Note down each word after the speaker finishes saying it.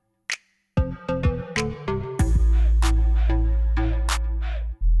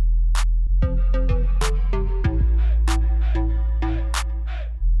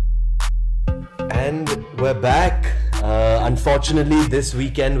We're back. Unfortunately, this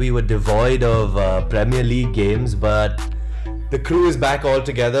weekend we were devoid of Premier League games, but the crew is back all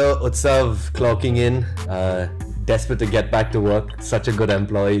together. Utsav clocking in, desperate to get back to work. Such a good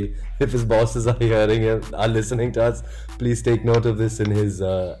employee. If his bosses are hearing him, are listening to us, please take note of this in his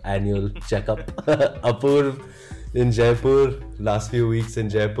annual checkup. Apurv in Jaipur, last few weeks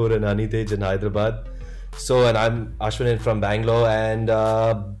in Jaipur, and Anitej in Hyderabad. So, and I'm Ashwin from Bangalore, and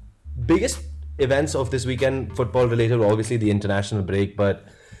biggest events of this weekend, football related, were obviously the international break, but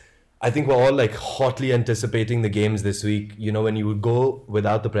I think we're all like hotly anticipating the games this week. You know, when you go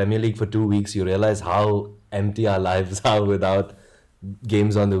without the Premier League for 2 weeks, you realize how empty our lives are without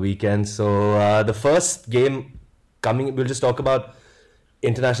games on the weekend. So the first game coming, we'll just talk about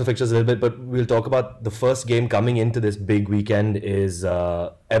international fixtures a little bit, but we'll talk about the first game coming into this big weekend is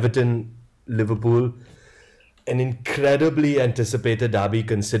Everton Liverpool. An incredibly anticipated derby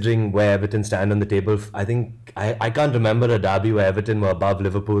considering where Everton stand on the table. I think I can't remember a derby where Everton were above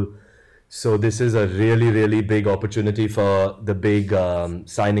Liverpool. So this is a really, really big opportunity for the big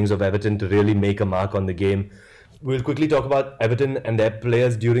signings of Everton to really make a mark on the game. We'll quickly talk about Everton and their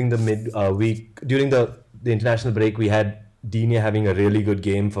players during the week. During the international break, we had Digne having a really good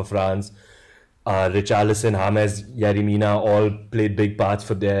game for France. Richarlison, James, Yeremina all played big parts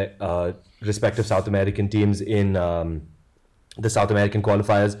for their respective South American teams in the South American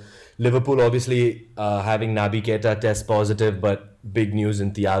qualifiers. Liverpool obviously having Naby Keita test positive, but big news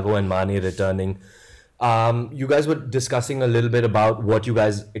in Thiago and Mane returning. You guys were discussing a little bit about what you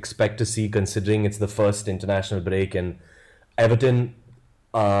guys expect to see considering it's the first international break, and Everton,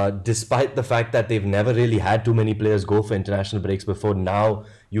 despite the fact that they've never really had too many players go for international breaks before, now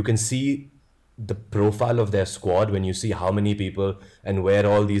you can see the profile of their squad when you see how many people and where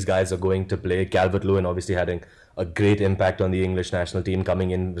all these guys are going to play. Calvert-Lewin obviously having a great impact on the English national team, coming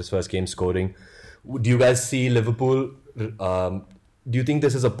in this first game scoring. Do you guys see Liverpool? Do you think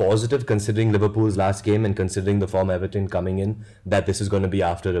this is a positive considering Liverpool's last game and considering the form Everton coming in, that this is going to be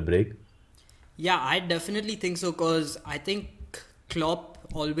after a break? Yeah, I definitely think so, because I think Klopp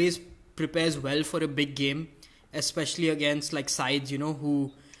always prepares well for a big game, especially against like sides, you know,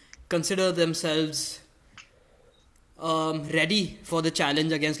 who consider themselves ready for the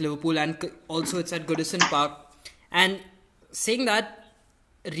challenge against Liverpool, and also it's at Goodison Park. And saying that,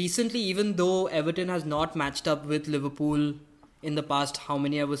 recently, even though Everton has not matched up with Liverpool in the past how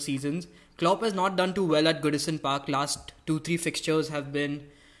many ever seasons, Klopp has not done too well at Goodison Park. Last 2-3 fixtures have been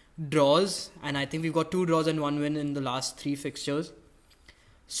draws, and I think we've got 2 draws and 1 win in the last 3 fixtures.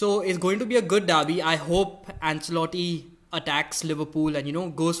 So it's going to be a good derby. I hope Ancelotti attacks Liverpool and, you know,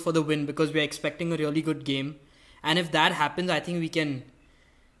 goes for the win, because we're expecting a really good game. And if that happens, I think we can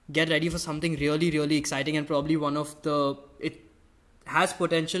get ready for something really, really exciting, and probably it has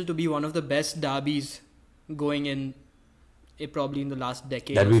potential to be one of the best derbies going in, probably in the last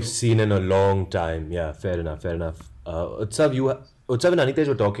decade that we've seen in a long time. Yeah, fair enough. Utsav and Anitesh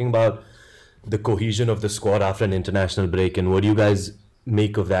were talking about the cohesion of the squad after an international break, and what do you guys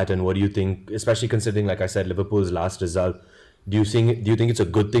make of that, and what do you think, especially considering, like I said, Liverpool's last result? Do you think it's a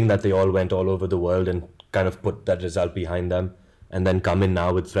good thing that they all went all over the world and kind of put that result behind them, and then come in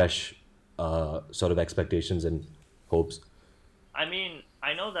now with fresh sort of expectations and hopes? I mean,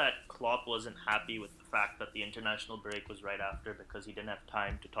 I know that Klopp wasn't happy with the fact that the international break was right after, because he didn't have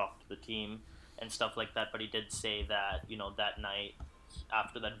time to talk to the team and stuff like that, but he did say that, you know, that night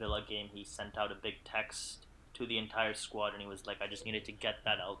after that Villa game, he sent out a big text to the entire squad, and he was like, I just needed to get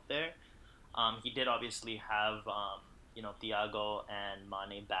that out there. He did obviously have Thiago and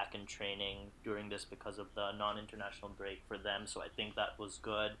Mane back in training during this because of the non-international break for them, so I think that was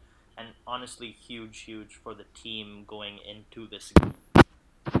good, and honestly huge for the team going into this,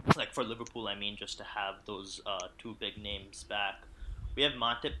 like for Liverpool, I mean, just to have those 2 big names back. We have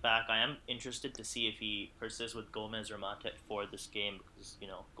Matip back. I am interested to see if he persists with Gomez or Matip for this game, because, you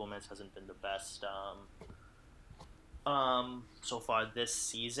know, Gomez hasn't been the best so far this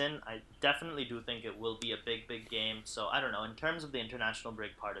season. I definitely do think it will be a big game. So I don't know, in terms of the international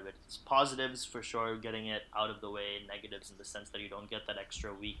break part of it, it's positives for sure, getting it out of the way, negatives in the sense that you don't get that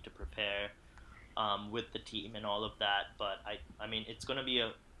extra week to prepare with the team and all of that. But I mean, it's gonna be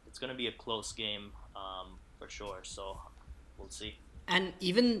a close game for sure, so we'll see. And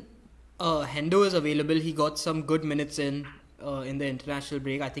even Hendo is available. He got some good minutes in the international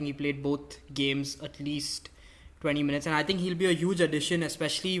break. I think he played both games at least 20 minutes, and I think he'll be a huge addition,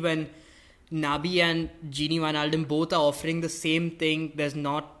 especially when Naby and Gini Wijnaldum both are offering the same thing. There's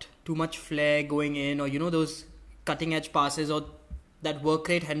not too much flair going in, or, you know, those cutting edge passes, or that work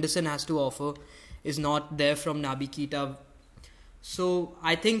rate Henderson has to offer is not there from Naby Keita. So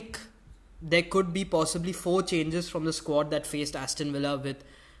I think there could be possibly 4 changes from the squad that faced Aston Villa, with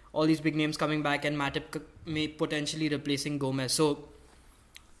all these big names coming back and Matip may potentially replacing Gomez. So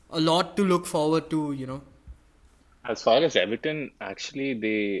a lot to look forward to, As far as Everton, actually,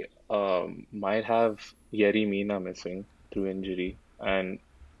 they might have Yerry Mina missing through injury. And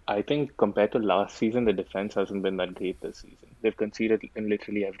I think compared to last season, the defense hasn't been that great this season. They've conceded in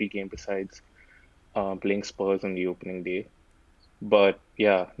literally every game besides playing Spurs on the opening day. But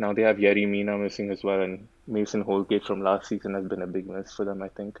yeah, now they have Yerry Mina missing as well. And Mason Holgate from last season has been a big miss for them, I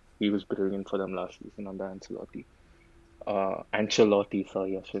think. He was brilliant for them last season under Ancelotti,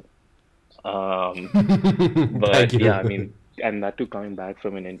 sorry, I should. Thank But you. yeah, I mean, and that too coming back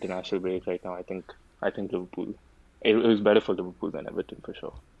from an international break right now, I think Liverpool. It was better for Liverpool than Everton for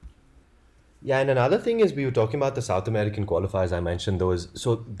sure. Yeah, and another thing is we were talking about the South American qualifiers. I mentioned those.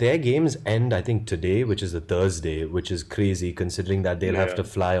 So their games end, I think, today, which is a Thursday, which is crazy considering that they'll have Yeah, to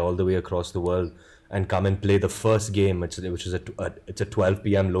fly all the way across the world and come and play the first game, which is it's a 12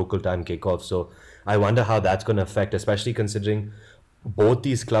 p.m. local time kickoff. So I wonder how that's going to affect, especially considering both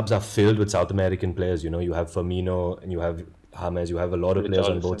these clubs are filled with South American players. You have Firmino and you have James, you have a lot of players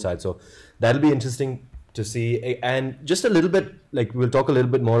on both Richarlison. sides. So that'll be interesting to see. And just a little bit, like we'll talk a little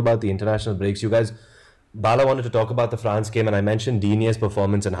bit more about the international breaks. You guys, Bala wanted to talk about the France game, and I mentioned Digne's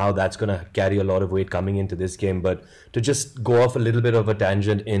performance and how that's going to carry a lot of weight coming into this game. But to just go off a little bit of a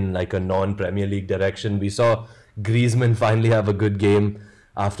tangent in like a non-Premier League direction, we saw Griezmann finally have a good game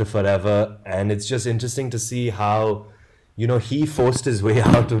after forever, and it's just interesting to see how he forced his way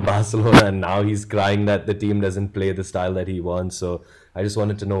out of Barcelona, and now he's crying that the team doesn't play the style that he wants. So I just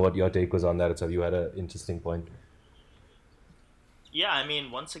wanted to know what your take was on that. So you had an interesting point. Yeah, I mean,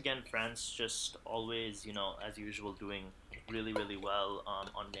 once again, France just always, as usual, doing really, really well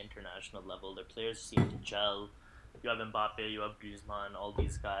on the international level. Their players seem to gel. You have Mbappe, you have Griezmann, all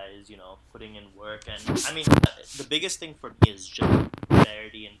these guys, putting in work. And I mean, the biggest thing for me is just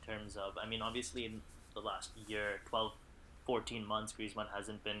clarity in terms of, I mean, obviously in the last year, 12, 14 months, Griezmann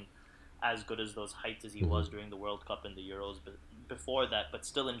hasn't been as good as those heights as he was during the World Cup and the Euros before that. But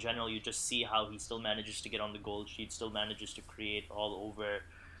still, in general, you just see how he still manages to get on the goal sheet, still manages to create all over.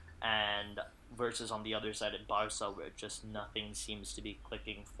 And versus on the other side at Barca, where just nothing seems to be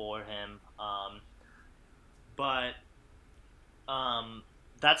clicking for him. But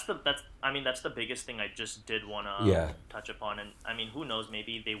that's the biggest thing I just did want to Yeah, touch upon. And I mean, who knows,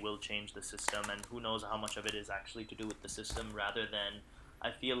 maybe they will change the system, and who knows how much of it is actually to do with the system rather than,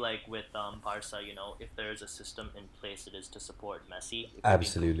 I feel like with Barca, if there is a system in place, it is to support Messi, if we're being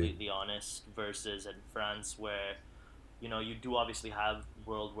absolutely. completely honest, versus in France where you do obviously have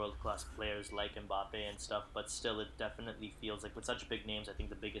world class players like Mbappe and stuff, but still it definitely feels like with such big names, I think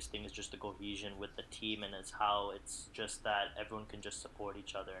the biggest thing is just the cohesion with the team, and it's how it's just that everyone can just support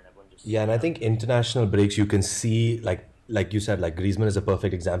each other and everyone just Yeah, and I think international breaks you can see like you said, like Griezmann is a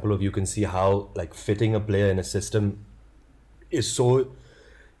perfect example of, you can see how like fitting a player in a system is so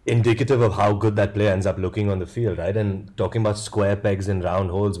indicative of how good that player ends up looking on the field, right? And talking about square pegs and round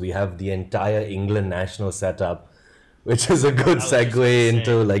holes, we have the entire England national setup, which is a good I was just gonna segue into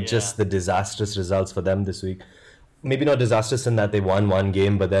say, like yeah. just the disastrous results for them this week. Maybe not disastrous in that they won one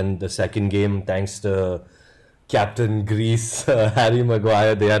game, but then the second game, thanks to Captain Greece, Harry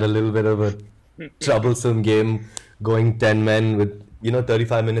Maguire, they had a little bit of a troublesome game going 10 men with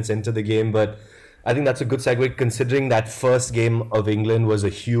 35 minutes into the game. But I think that's a good segue considering that first game of England was a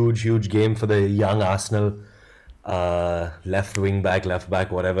huge game for the young Arsenal left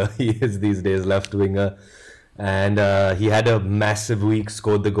back, whatever he is these days, left winger. And he had a massive week,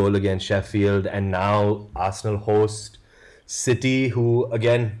 scored the goal against Sheffield, and now Arsenal host City, who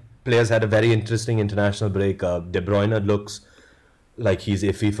again, players had a very interesting international break. De Bruyne looks like he's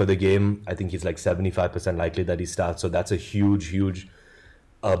iffy for the game. I think he's like 75% likely that he starts. So that's a huge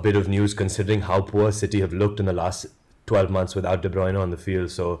bit of news considering how poor City have looked in the last 12 months without De Bruyne on the field.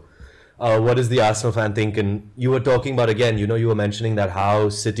 So what does the Arsenal fan think? And you were talking about, again, you were mentioning that how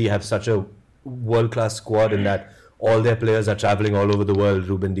City have such a world-class squad and that all their players are traveling all over the world.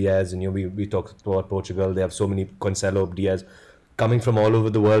 Ruben Diaz, and we talked about Portugal. They have so many, Cancelo, Diaz, coming from all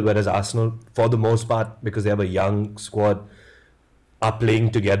over the world, whereas Arsenal, for the most part, because they have a young squad, are playing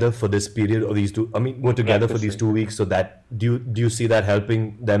together for this period of these two. I mean, we're together for these practicing. 2 weeks. So that do you see that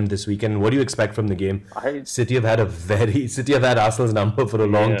helping them this weekend? What do you expect from the game? I City have had Arsenal's number for a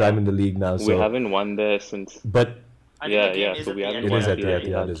long time Yeah, in the league now. we So, haven't won there since. but I think the Yeah, game is so at we the haven't it is won at at the the Etihad, Etihad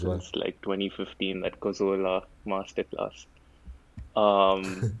Etihad as well. since like 2015, that Cazorla masterclass.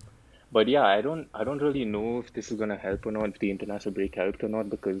 Um, but yeah, I don't really know if this is gonna help or not, if the international break helped or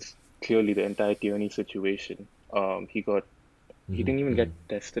not, because clearly the entire Tierney situation, he got he didn't even get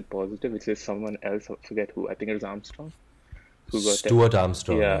tested positive. It's just someone else, I forget who. I think it was Armstrong who got Stuart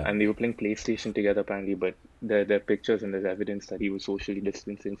Armstrong. yeah, Yeah. and they were playing PlayStation together apparently, but there are pictures and there's evidence that he was socially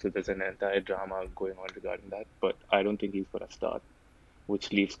distancing, so there's an entire drama going on regarding that. But I don't think he's gonna start,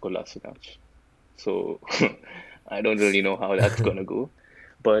 which leaves Kolasinac. So I don't really know how that's gonna go.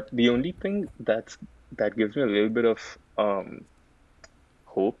 But the only thing that gives me a little bit of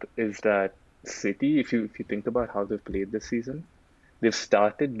hope is that City, if you think about how they've played this season, they've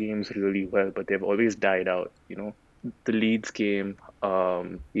started games really well, but they've always died out. The Leeds game,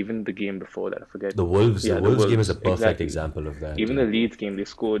 even the game before that, I forget. The Wolves, Yeah, the the Wolves game is Wolves, a perfect exactly. example of that. Even Yeah. the Leeds game, they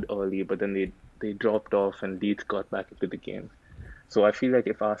scored early, but then they dropped off and Leeds got back into the game. So I feel like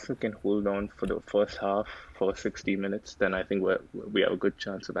if Arsenal can hold on for the first half, for 60 minutes, then I think we have a good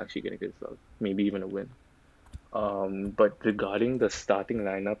chance of actually getting a result, maybe even a win. But regarding the starting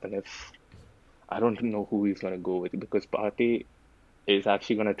lineup, and if I don't know who he's gonna go with because Partey is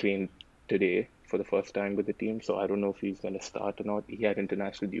actually gonna train today for the first time with the team, so I don't know if he's gonna start or not. He had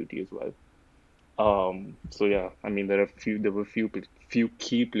international duty as well. So yeah, I mean there were few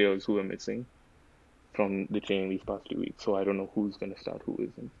key players who were missing from the training these past few weeks, so I don't know who's gonna start, who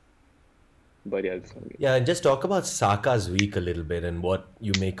isn't. But yeah, it's gonna be Yeah, and just talk about Saka's week a little bit and what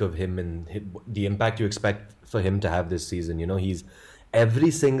you make of him and the impact you expect for him to have this season. He's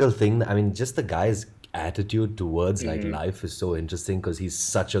every single thing. I mean, just the guy's attitude towards like life is so interesting because he's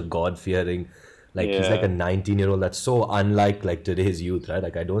such a God-fearing, like he's like a yeah. 19-year-old. That's so unlike like today's youth, right?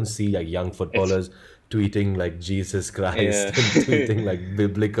 Like I don't see like young It's footballers tweeting like Jesus Christ yeah, and tweeting like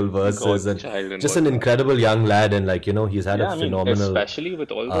biblical verses God's and child and just an whatnot. incredible young lad. And like he's had a Yeah, I mean, phenomenal especially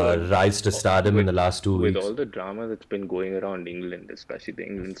with all the rise to stardom in with the last two with weeks. all the drama that's been going around England, especially the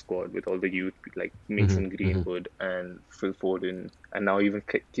England squad, with all the youth like Mason Greenwood and Phil Foden, and now even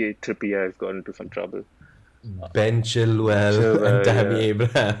Trippier has got into some trouble. Ben Chilwell and Chilwell, Tammy yeah.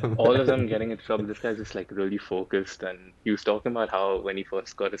 Abraham. All of them getting in trouble. This guy's just like really focused, and he was talking about how when he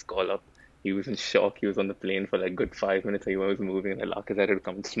first got his call up, he was in shock. He was on the plane for like good 5 minutes. He was moving, and Lacazette had to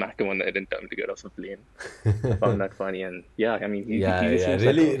come and smack him on the head and tell him to get off the plane. I found that funny, and yeah, I mean, he Yeah, just yeah, seems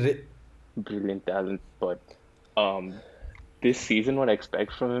like really, a brilliant talent. But um, this season, what I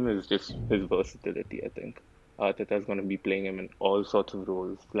expect from him is just his versatility. I think Arteta's going to be playing him in all sorts of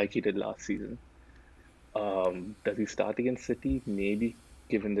roles, like he did last season. Does he start against City? Maybe,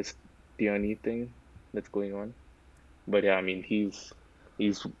 given this Tierney thing that's going on. But yeah, I mean, he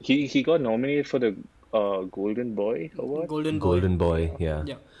got nominated for the Golden Boy Award. Golden Boy. golden boy. Yeah.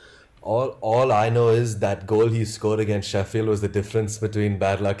 Yeah. Yeah. All I know is that goal he scored against Sheffield was the difference between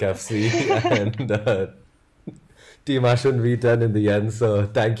Bad Luck FC and Team Ashwin V10 in the end. So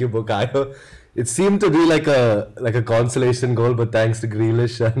thank you, Bukayo. It seemed to be like a consolation goal, but thanks to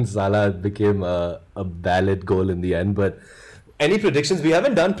Grealish and Salah, it became a valid goal in the end. But any predictions? We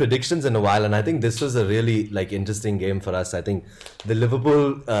haven't done predictions in a while, and I think this was a really like interesting game for us. I think the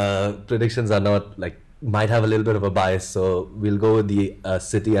Liverpool predictions are not like might have a little bit of a bias, so we'll go with the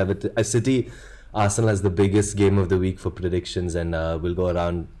City Arsenal as the biggest game of the week for predictions, and we'll go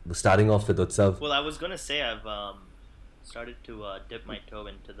around starting off with Utsav. Well, I was gonna say I've started to dip my toe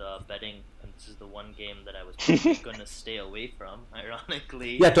into the betting, and this is the one game that I was probably gonna stay away from.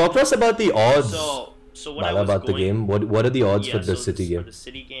 Ironically, Yeah, talk to us about the odds. So what I Bala, was about the going game. What are the odds yeah, for the so City for game? the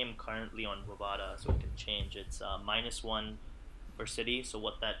City game currently on Bovada, so it can change. It's -1 for City. So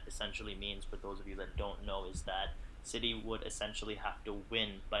what that essentially means, for those of you that don't know, is that City would essentially have to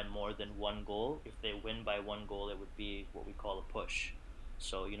win by more than one goal. If they win by one goal, it would be what we call a push.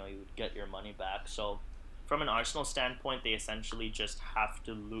 So you would get your money back. So from an Arsenal standpoint, they essentially just have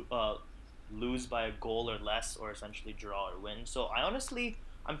to lose by a goal or less, or essentially draw or win. So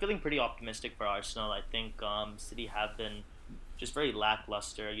I'm feeling pretty optimistic for Arsenal. I think City have been just very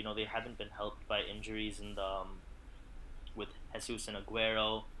lackluster. They haven't been helped by injuries in the with Jesus and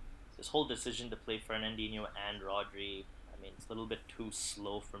Aguero. This whole decision to play Fernandinho and Rodri, I mean, it's a little bit too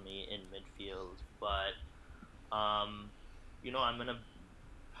slow for me in midfield. But I'm gonna.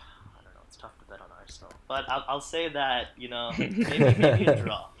 I don't know. It's tough to bet on Arsenal, but I'll say that maybe a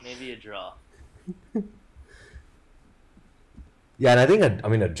draw, maybe a draw. Yeah, and I think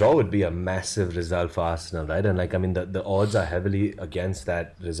a draw would be a massive result for Arsenal, right? And like the odds are heavily against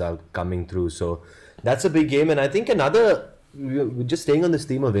that result coming through. So that's a big game. And I think we're just staying on this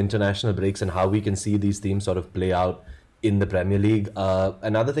theme of international breaks and how we can see these teams sort of play out in the Premier League.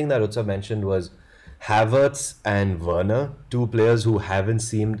 Another thing that Utsav mentioned was Havertz and Werner, two players who haven't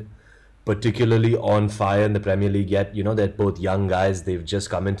seemed particularly on fire in the Premier League yet. They're both young guys. They've just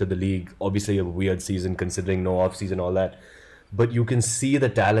come into the league. Obviously a weird season considering no off season, all that. but you can see the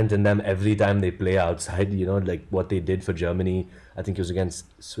talent in them every time they play outside. Like what they did for Germany. I think it was against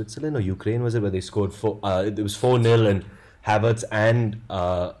Switzerland or Ukraine, was it, where they scored four? It was 4-0, and Havertz and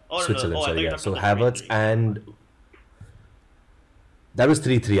Oh no, no. Switzerland. Oh, I thought Sorry, you were yeah. talking So about the Havertz 3-3. and that was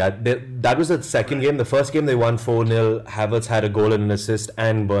 3-3. That was the second game. The first game they won 4-0. Havertz had a goal and an assist,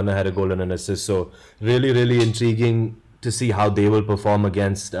 and Werner had a goal and an assist. So really, really intriguing to see how they will perform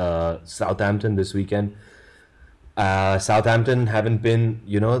against Southampton this weekend. Southampton haven't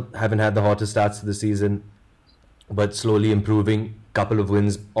had the hottest starts to the season, but slowly improving. Couple of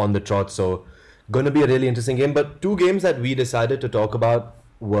wins on the trot. So going to be a really interesting game. But two games that we decided to talk about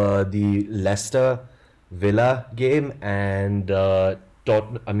were the Leicester Villa game and the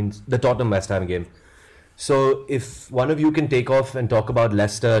Tottenham West Ham game. So if one of you can take off and talk about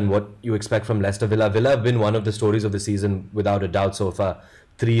Leicester and what you expect from Leicester Villa. Villa have been one of the stories of the season without a doubt so far.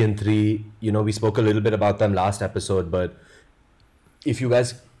 3-3. We spoke a little bit about them last episode, but if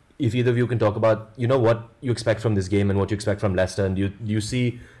either of you can talk about what you expect from this game and what you expect from Leicester, and do you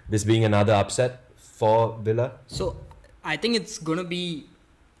see this being another upset for Villa? So I think it's going to be,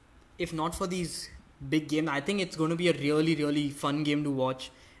 if not for these big games, I think it's going to be a really, really fun game to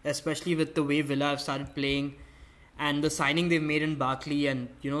watch, especially with the way Villa have started playing and the signing they've made in Barkley, and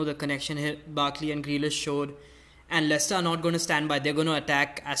the connection here Barkley and Grealish showed. And Leicester are not going to stand by. They're going to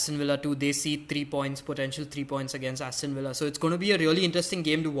attack Aston Villa too. They see potential 3 points against Aston Villa. So it's going to be a really interesting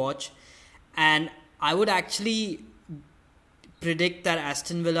game to watch. And I would actually predict that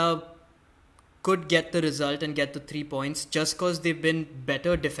Aston Villa could get the result and get the 3 points just because they've been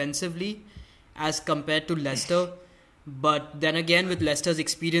better defensively as compared to Leicester. But then again, with Leicester's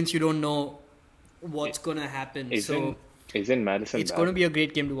experience, you don't know what's going to happen. Isn't Madison it's back? going to be a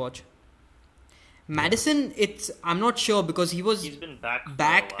great game to watch. Madison, I'm not sure because He's been back for a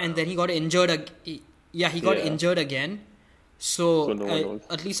back while. and then he got injured. Injured again. So no one knows.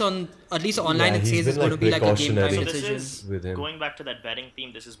 at least online it he's says it's been, going to be like a game time precautionary So this decision. is with him. going back to that betting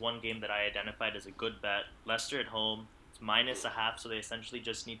theme. This is one game that I identified as a good bet. Leicester at home. It's -0.5, so they essentially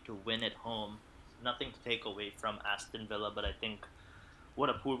just need to win at home. Nothing to take away from Aston Villa, but I think what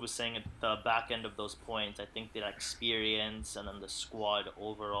Apoor was saying at the back end of those points, I think their experience and then the squad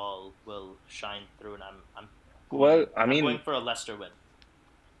overall will shine through, and I'm going for a Leicester win.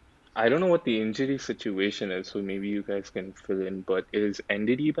 I don't know what the injury situation is, so maybe you guys can fill in, but is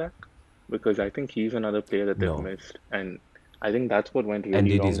NDD back? Because I think he's another player that they've No. missed, and I think that's what went really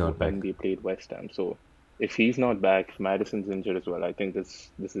NDD's wrong not when back. they played West Ham. So if he's not back, if Madison's injured as well, I think this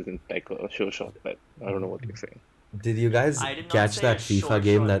isn't like a sure shot bet. I don't know what you're saying. Did you guys I did not catch say that a FIFA short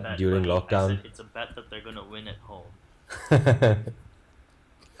game bet, during buddy. I lockdown? said it's a bet that they're going to win at home.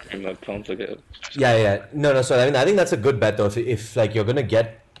 And that sounds like a Yeah. No. So I think that's a good bet though. If like you're gonna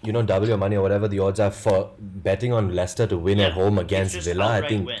get double your money or whatever the odds are for betting on Leicester to win at home against It's just Villa, I outright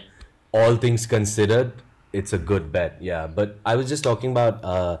think win. all things considered, it's a good bet. Yeah, but I was just talking about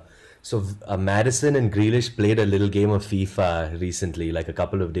Madison and Grealish played a little game of FIFA recently, like a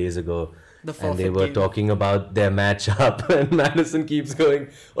couple of days ago. The And they forfeit were game. talking about their matchup, and Madison keeps going,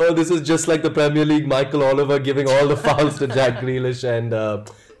 "Oh, this is just like the Premier League. Michael Oliver giving all the fouls to Jack Grealish," and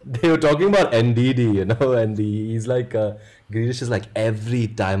they were talking about NDD, and he's like, Grealish is like, every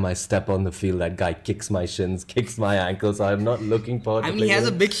time I step on the field, that guy kicks my shins, kicks my ankles. So I'm not looking forward. I to mean, he playing has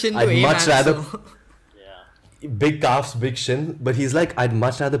a him. big shin to I'd aim much at, rather so- Yeah. big calves, big shin, but he's like, I'd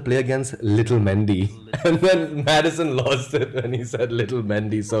much rather play against Little Mendy. And then Madison lost it when he said Little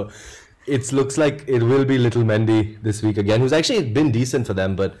Mendy. So it looks like it will be Little Mendy this week again, who's actually been decent for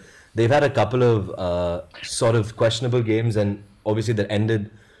them, but they've had a couple of sort of questionable games, and obviously that ended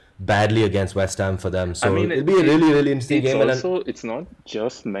badly against West Ham for them. So it'll be a really, really interesting game. It's not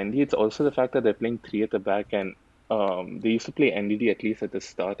just Mendy, it's also the fact that they're playing three at the back, and they used to play NDD at least at the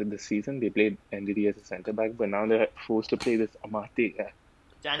start of the season. They played NDD as a centre back, but now they're forced to play this Amate guy.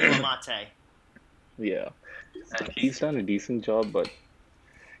 Daniel Amate. Yeah. And he's done a decent job, but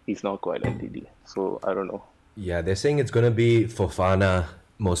he's not quite NDD. So I don't know. Yeah, they're saying it's going to be Fofana,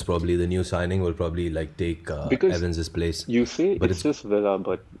 most probably. The new signing will probably like take Because Evans' place. You say But it's just Villa,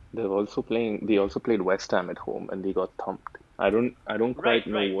 but they also played West Ham at home and they got thumped. I don't quite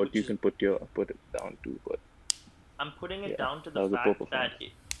know right, what which you is- can put it down to, but I'm putting it Yeah, down to that the was a poor fact that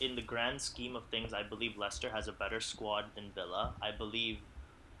performance. in the grand scheme of things, I believe Leicester has a better squad than Villa. I believe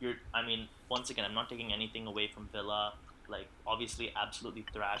once again, I'm not taking anything away from Villa. Like, obviously, absolutely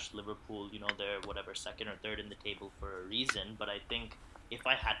thrashed Liverpool. They're whatever, second or third in the table for a reason. But I think if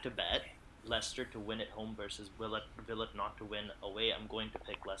I had to bet Leicester to win at home versus Villa not to win away, I'm going to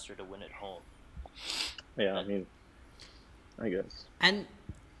pick Leicester to win at home. yeah, I guess. And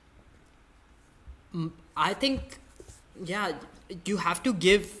I think Yeah, you have to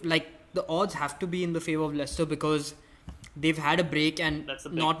give, like, the odds have to be in the favor of Leicester because they've had a break and That's a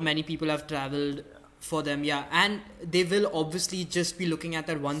big not thing. many people have travelled for them. Yeah, and they will obviously just be looking at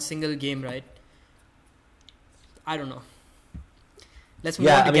that one single game, right? I don't know. Let's move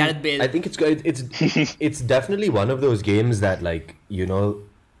on to Gareth Bale. I think it's definitely one of those games that, like,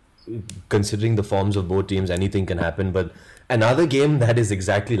 considering the forms of both teams, anything can happen. But another game that is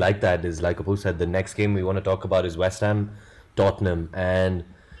exactly like that is, like Apu said, the next game we want to talk about is West Ham Tottenham. And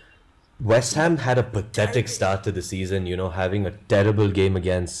West Ham had a pathetic start to the season, having a terrible game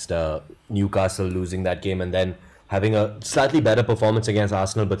against Newcastle, losing that game, and then having a slightly better performance against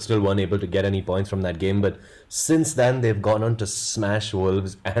Arsenal, but still weren't able to get any points from that game. But since then, they've gone on to smash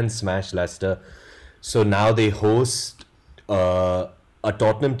Wolves and smash Leicester. So now they host a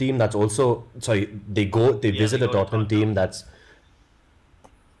Tottenham team that's also they visit they a go to Tottenham team that's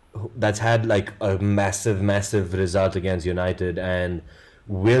had like a massive result against United and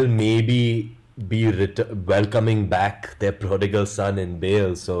will maybe be welcoming back their prodigal son in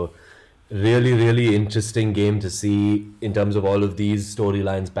Bale. So really interesting game to see in terms of all of these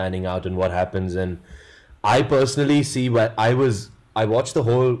storylines panning out and what happens. And I personally see where I watched the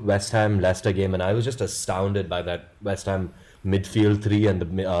whole West Ham Leicester game and I was just astounded by that West Ham midfield three and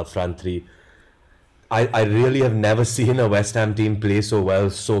the front three. I really have never seen a West Ham team play so well,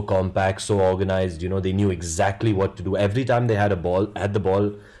 so compact, so organized. They knew exactly what to do. Every time they had the ball,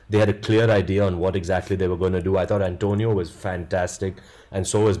 they had a clear idea on what exactly they were going to do. I thought Antonio was fantastic, and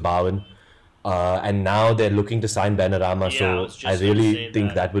so was Bowen. And now they're looking to sign Benrahma, so I really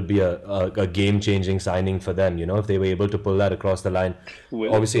think that would be a game-changing signing for them. If they were able to pull that across the line.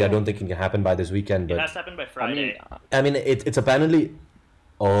 Obviously, I don't think it can happen by this weekend, but it has to happen by Friday. I mean, it's apparently.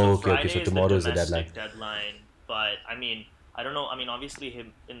 Oh, So okay. So tomorrow is the deadline. But I don't know. Obviously,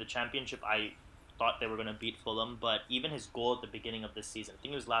 him in the championship, I thought they were going to beat Fulham, but even his goal at the beginning of this season, I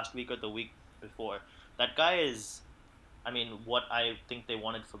think it was last week or the week before. That guy is, what I think they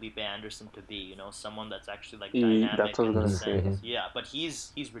wanted Felipe Anderson to be. Someone that's actually like dynamic. That's what I was going to say. Yeah, but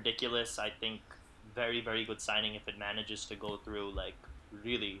he's ridiculous. I think very good signing if it manages to go through. Like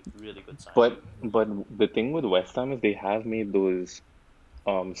really good signing. But the thing with West Ham is they have made those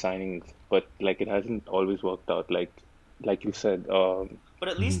signings, but like it hasn't always worked out. Like you said, but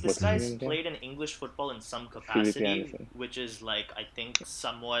at least this what's his guy's name again? played in English football in some Felipe capacity, Anderson. which is like I think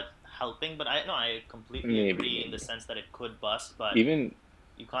somewhat helping. But I completely Maybe, agree in the maybe. sense that it could bust, but Even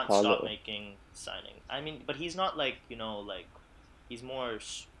you can't Harlow. stop making signing. But he's not like like he's more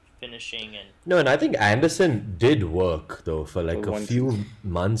finishing and No, and I think Anderson did work though for like For a one few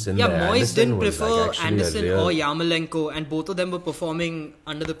months in Yeah, there. Moyes Anderson didn't was, prefer like, actually a Anderson real- or Yarmolenko, and both of them were performing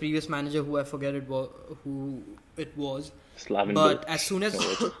under the previous manager, who I forget who it was. Slaven. But as soon as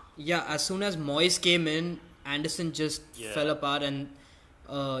Moyes came in, Anderson just Yeah. fell apart, and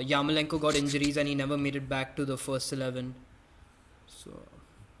Yarmolenko got injuries, and he never made it back to the first 11. So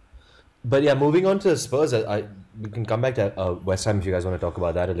But yeah, moving on to Spurs, we can come back to West Ham if you guys want to talk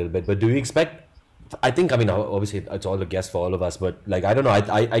about that a little bit. But do you expect? Obviously it's all a guess for all of us, but like I don't know.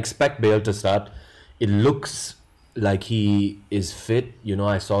 I expect Bale to start. It looks like he is fit.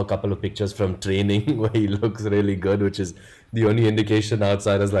 I saw a couple of pictures from training where he looks really good, which is the only indication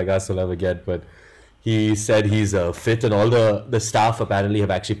outsiders like us will ever get. But he said he's fit, and all the staff apparently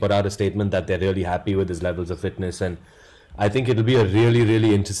have actually put out a statement that they're really happy with his levels of fitness. And I think it'll be a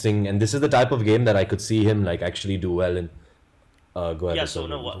really interesting, and this is the type of game that I could see him like actually do well in. Go ahead. yeah. So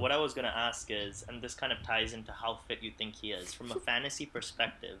no, what I was gonna ask is, and this kind of ties into how fit you think he is from a fantasy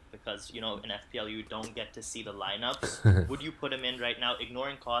perspective, because in FPL you don't get to see the lineups. Would you put him in right now,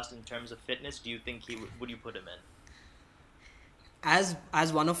 ignoring cost in terms of fitness? Do you think would you put him in?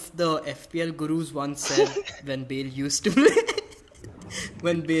 as one of the FPL gurus once said, when Bale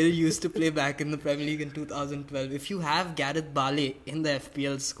used to play back in the Premier League in 2012, if you have Gareth Bale in the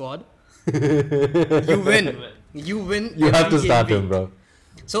FPL squad, you win. You win. You have every to start game him, week. bro.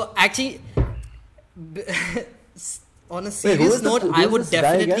 So actually, on a who serious is the- note, who I is would this guy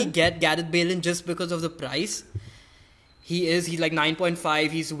definitely again? get Gareth Bale in just because of the price. He's like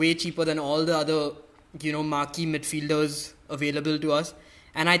 9.5. He's way cheaper than all the other, marquee midfielders available to us.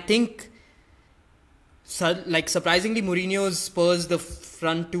 And I think, surprisingly, Mourinho's Spurs, the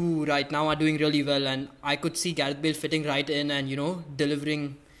front two right now, are doing really well. And I could see Gareth Bale fitting right in and,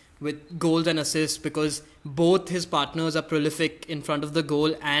 delivering with goals and assists, because both his partners are prolific in front of the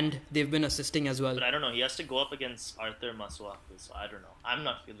goal and they've been assisting as well. But I don't know. He has to go up against Arthur Masuaku, so I don't know. I'm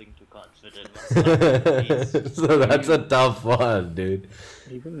not feeling too confident. Masuaku, So that's a tough one, dude.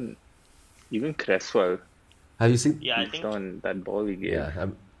 Even Cresswell, Have you seen? yeah, I based think on that ball he gave. Yeah,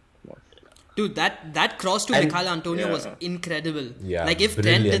 Dude, that cross to And- Mikhail Antonio was Yeah. incredible. Yeah, Like if Trent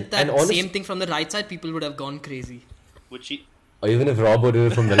brilliant. did that And same thing from the right side, people would have gone crazy. Which he Or even if Robbo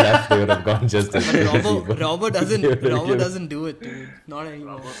did it from the left, they would have gone just as But crazy. Robbo doesn't they would have Robbo given- doesn't do it, dude. Not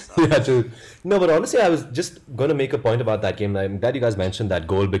anymore. Ramos sucks. Yeah, true. No, but honestly, I was just going to make a point about that game. I'm glad you guys mentioned that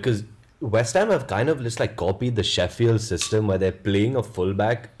goal because West Ham have kind of just like copied the Sheffield system where they're playing a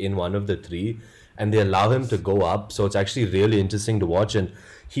fullback in one of the three and they allow him to go up. So it's actually really interesting to watch. And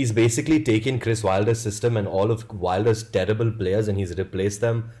he's basically taken Chris Wilder's system and all of Wilder's terrible players and he's replaced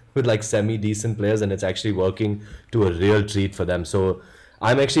them with like semi-decent players and it's actually working to a real treat for them. So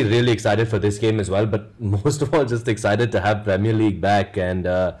I'm actually really excited for this game as well, but most of all, just excited to have Premier League back. And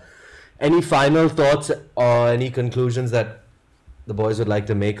any final thoughts or any conclusions that the boys would like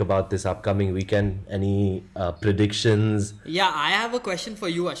to make about this upcoming weekend? Any predictions? Yeah, I have a question for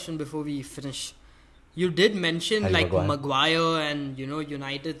you, Ashwin, before we finish. You did mention Harry like Maguire. Maguire and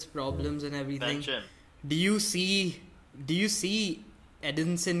United's problems and everything. bench him. Do you see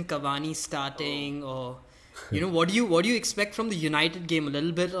Edinson Cavani starting or what do you expect from the United game? A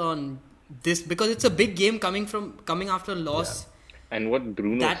little bit on this because it's a big game coming after a loss And what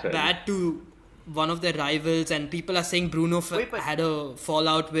Bruno that said. bad to one of their rivals, and people are saying Bruno Wait, but- had a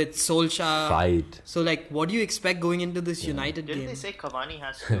fallout with Solskjaer. Fight. So like, what do you expect going into this United Didn't game? they say Cavani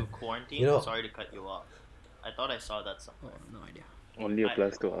has to quarantine? You know- Sorry to cut you off. I thought I saw that somewhere. Oh, no idea. Only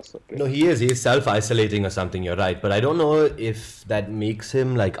applies to us. Okay. No, he is. He is self-isolating or something. You're right, but I don't know if that makes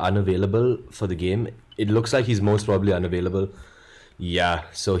him like unavailable for the game. It looks like he's most probably unavailable. Yeah,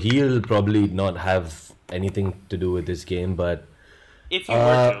 so he'll probably not have anything to do with this game. But If you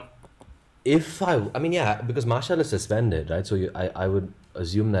were to. if I mean, yeah, because Martial is suspended, right? So I would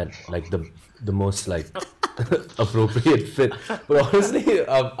assume that like the most like appropriate fit. But honestly,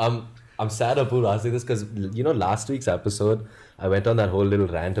 I'm sad Apu asking this because last week's episode I went on that whole little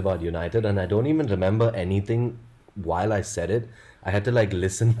rant about United and I don't even remember anything while I said it. I had to like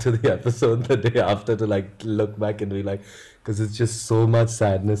listen to the episode the day after to like look back and be like, because it's just so much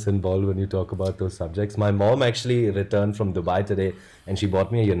sadness involved when you talk about those subjects. My mom actually returned from Dubai today and she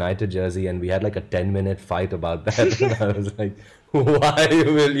bought me a United jersey and we had like a 10-minute fight about that. And I was like, why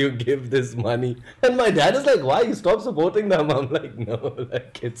will you give this money? And my dad is like, why? You stop supporting them. I'm like, no,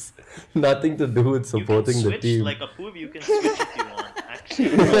 like it's nothing to do with supporting you can the switch, team. like Apu, you can switch if you want.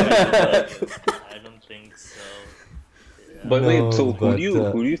 Actually, I don't think so. Yeah. But No, wait, so but,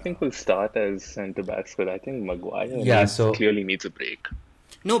 who do you think will start as centre backs? Because I think Maguire clearly needs a break.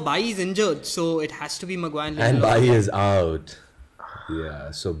 No, Bailly's injured, so it has to be Maguire. And Lindelof. Bailly is out. Yeah,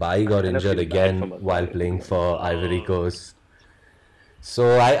 so Bailly got And I injured feel bad again for Maguire. while playing for Ivory Coast.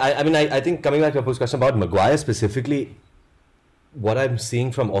 So I think coming back to Apu's question about Maguire specifically, what I'm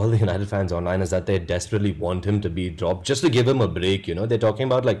seeing from all the United fans online is that they desperately want him to be dropped just to give him a break. They're talking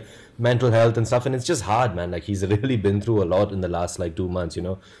about like mental health and stuff, and it's just hard, man. Like he's really been through a lot in the last like 2 months,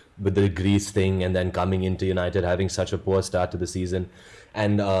 with the Greece thing and then coming into United having such a poor start to the season.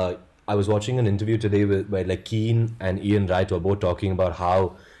 And I was watching an interview today where like Keane and Ian Wright were both talking about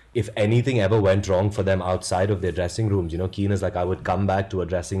how if anything ever went wrong for them outside of their dressing rooms, Keane is like, I would come back to a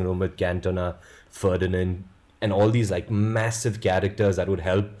dressing room with Cantona, Ferdinand, and all these like massive characters that would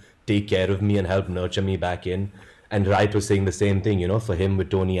help take care of me and help nurture me back in. And Wright was saying the same thing, for him with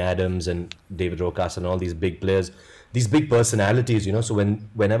Tony Adams and David Rocas and all these big players, these big personalities, so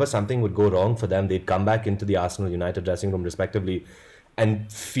whenever something would go wrong for them, they'd come back into the Arsenal United dressing room respectively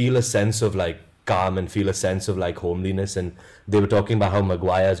and feel a sense of like calm and feel a sense of like homeliness. And they were talking about how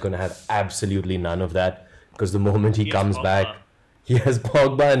Maguire is going to have absolutely none of that because the moment he He has comes Pogba. back, he has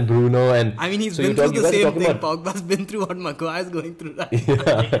Pogba and Bruno. And I mean, he's so been you through talk- you the guys are same talking thing. about- Pogba's been through what Maguire's going through. Right?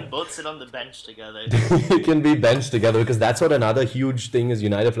 They can both sit on the bench together. He can be benched together because that's what another huge thing is.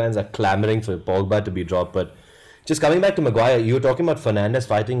 United fans are clamoring for Pogba to be dropped. But just coming back to Maguire, you were talking about Fernandes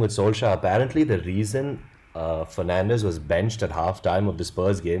fighting with Solskjaer. Apparently, the reason Fernandes was benched at halftime of the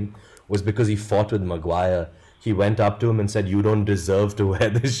Spurs game was because he fought with Maguire. He went up to him and said, "You don't deserve to wear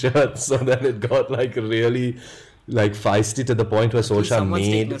this shirt." So then it got like really like feisty to the point where Solskjaer someone's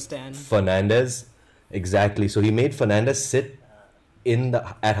taking made a stand. Fernandes exactly. So he made Fernandes sit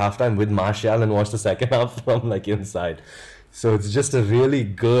at halftime with Martial and watch the second half from like inside. So it's just a really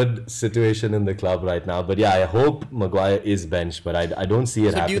good situation in the club right now. But yeah, I hope Maguire is benched, but I don't see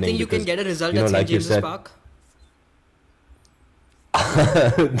it So do happening. you think you can because, get a result you know, at St. like you James's said- Park?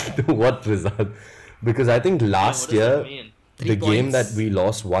 What result? Because I think last What does that year, mean? the 3 game points. that we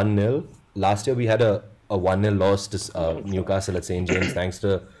lost 1-0, last year we had a 1-0 loss to Newcastle at St. James thanks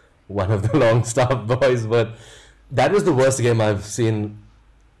to one of the Longstaff boys. But that was the worst game I've seen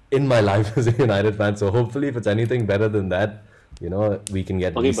in my life as a United fan. So hopefully if it's anything better than that, we can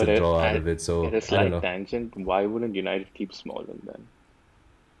get at Okay, least but a draw out of it. So at a I slight don't know. tangent, why wouldn't United keep Smalling then?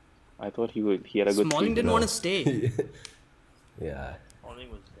 I thought he had a good Smalling season. didn't want to stay. Yeah. Smalling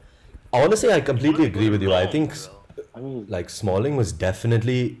was good. Honestly, I completely agree with you. I Wrong, think bro. I mean, like Smalling was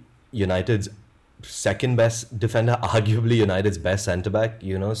definitely United's second best defender, arguably United's best centre back.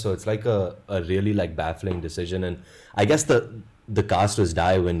 So it's like a really like baffling decision, and I guess the cast was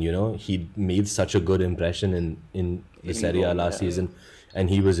die when he made such a good impression in the Serie A last season, and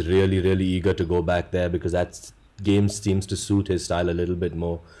he was really really eager to go back there because that game seems to suit his style a little bit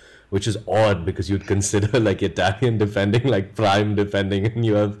more. Which is odd because you'd consider like Italian defending, like prime defending, and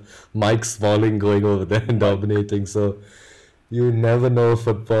you have Mike Smalling going over there and dominating. So you never know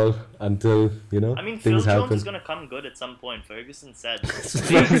football until I mean, things Phil Jones happen. is gonna come good at some point. Ferguson said.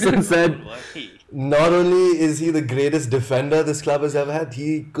 Ferguson said, Don't worry. not only is he the greatest defender this club has ever had,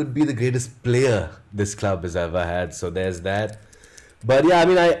 he could be the greatest player this club has ever had. So there's that. But yeah, I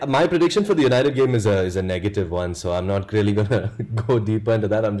mean, my prediction for the United game is a negative one, so I'm not really gonna go deeper into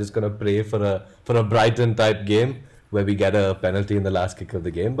that. I'm just gonna pray for a Brighton type game where we get a penalty in the last kick of the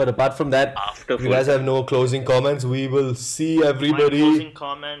game. But apart from that, if you guys have no closing comments, we will see everybody.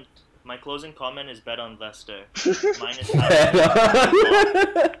 My closing comment is bet on Leicester. Minus It's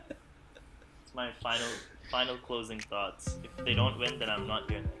my final closing thoughts. If they don't win, then I'm not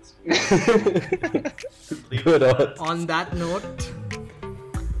here next week. Good odds. On that note,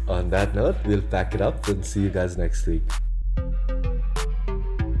 On that note, we'll pack it up and see you guys next week.